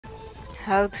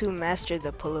How to master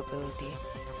the pull ability.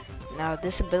 Now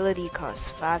this ability costs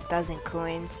 5,000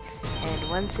 coins, and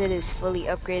once it is fully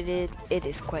upgraded, it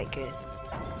is quite good.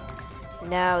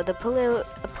 Now the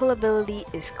pull ability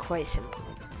is quite simple.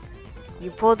 You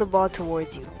pull the ball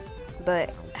towards you,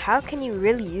 but how can you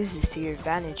really use this to your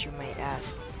advantage, you might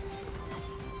ask?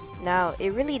 Now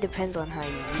it really depends on how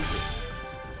you use it,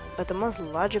 but the most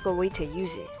logical way to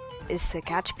use it is to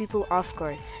catch people off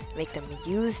guard, make them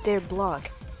use their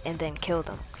block, and then kill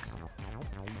them.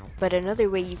 But another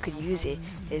way you could use it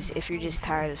is if you're just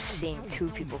tired of seeing two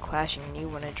people clashing and you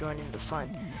want to join in the fun.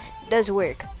 It does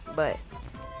work, but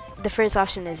the first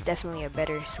option is definitely a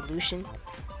better solution.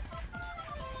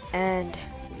 And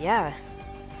yeah,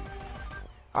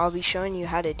 I'll be showing you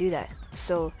how to do that.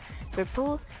 So for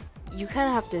pull, you kind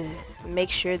of have to make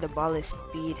sure the ball is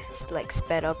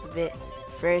sped up a bit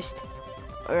first,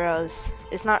 or else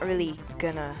it's not really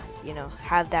gonna,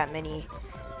 have that many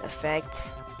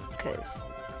effects, because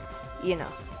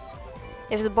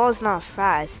if the ball's not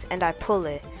fast and I pull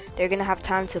it, they're gonna have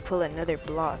time to pull another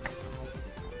block.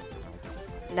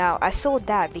 Now I sold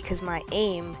that because my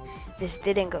aim just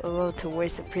didn't go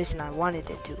towards the person I wanted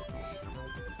it to.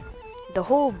 The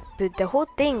whole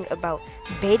thing about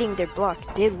baiting their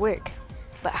block did work,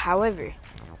 but however,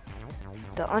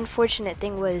 the unfortunate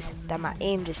thing was that my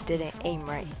aim just didn't aim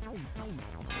right.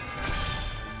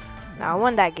 Now I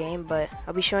won that game, but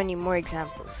I'll be showing you more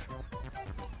examples.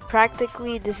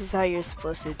 Practically, this is how you're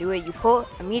supposed to do it. You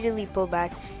immediately pull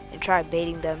back and try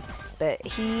baiting them, but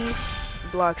he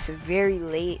blocks very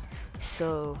late,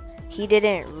 so he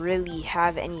didn't really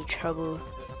have any trouble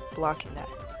blocking that.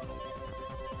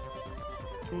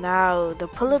 Now, the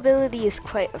pull ability is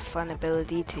quite a fun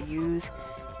ability to use,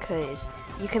 because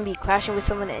you can be clashing with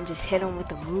someone and just hit them with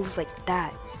the moves like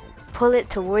that. Pull it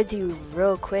towards you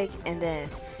real quick, and then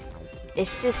it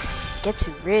just gets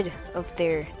rid of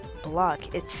their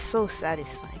block. It's so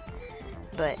satisfying.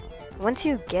 But once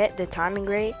you get the timing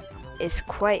right, it's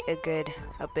quite a good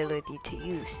ability to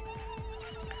use.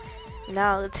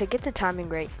 Now to get the timing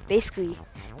right, basically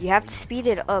you have to speed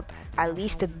it up at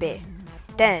least a bit.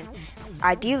 Then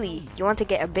ideally you want to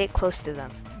get a bit close to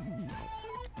them.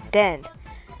 Then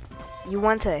you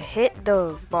want to hit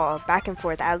the ball back and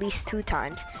forth at least 2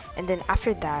 times, and then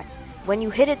after that, when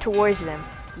you hit it towards them,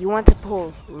 you want to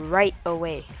pull right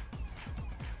away.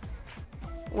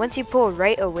 Once you pull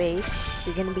right away,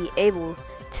 you're going to be able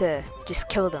to just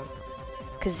kill them,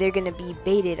 because they're going to be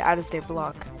baited out of their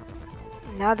block.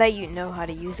 Now that you know how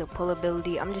to use the pull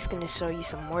ability, I'm just going to show you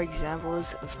some more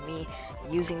examples of me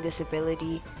using this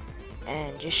ability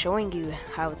and just showing you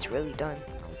how it's really done.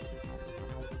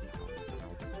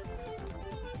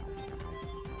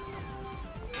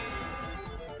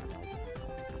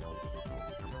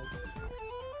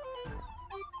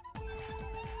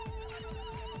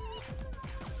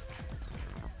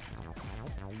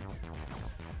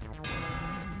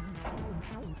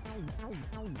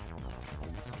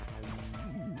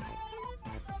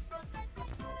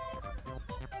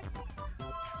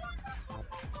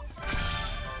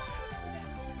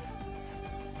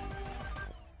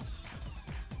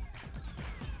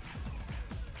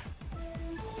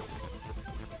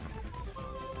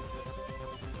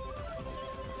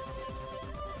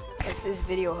 If this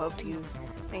video helped you,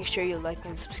 make sure you like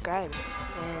and subscribe,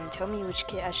 and tell me which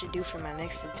kit I should do for my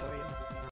next tutorial.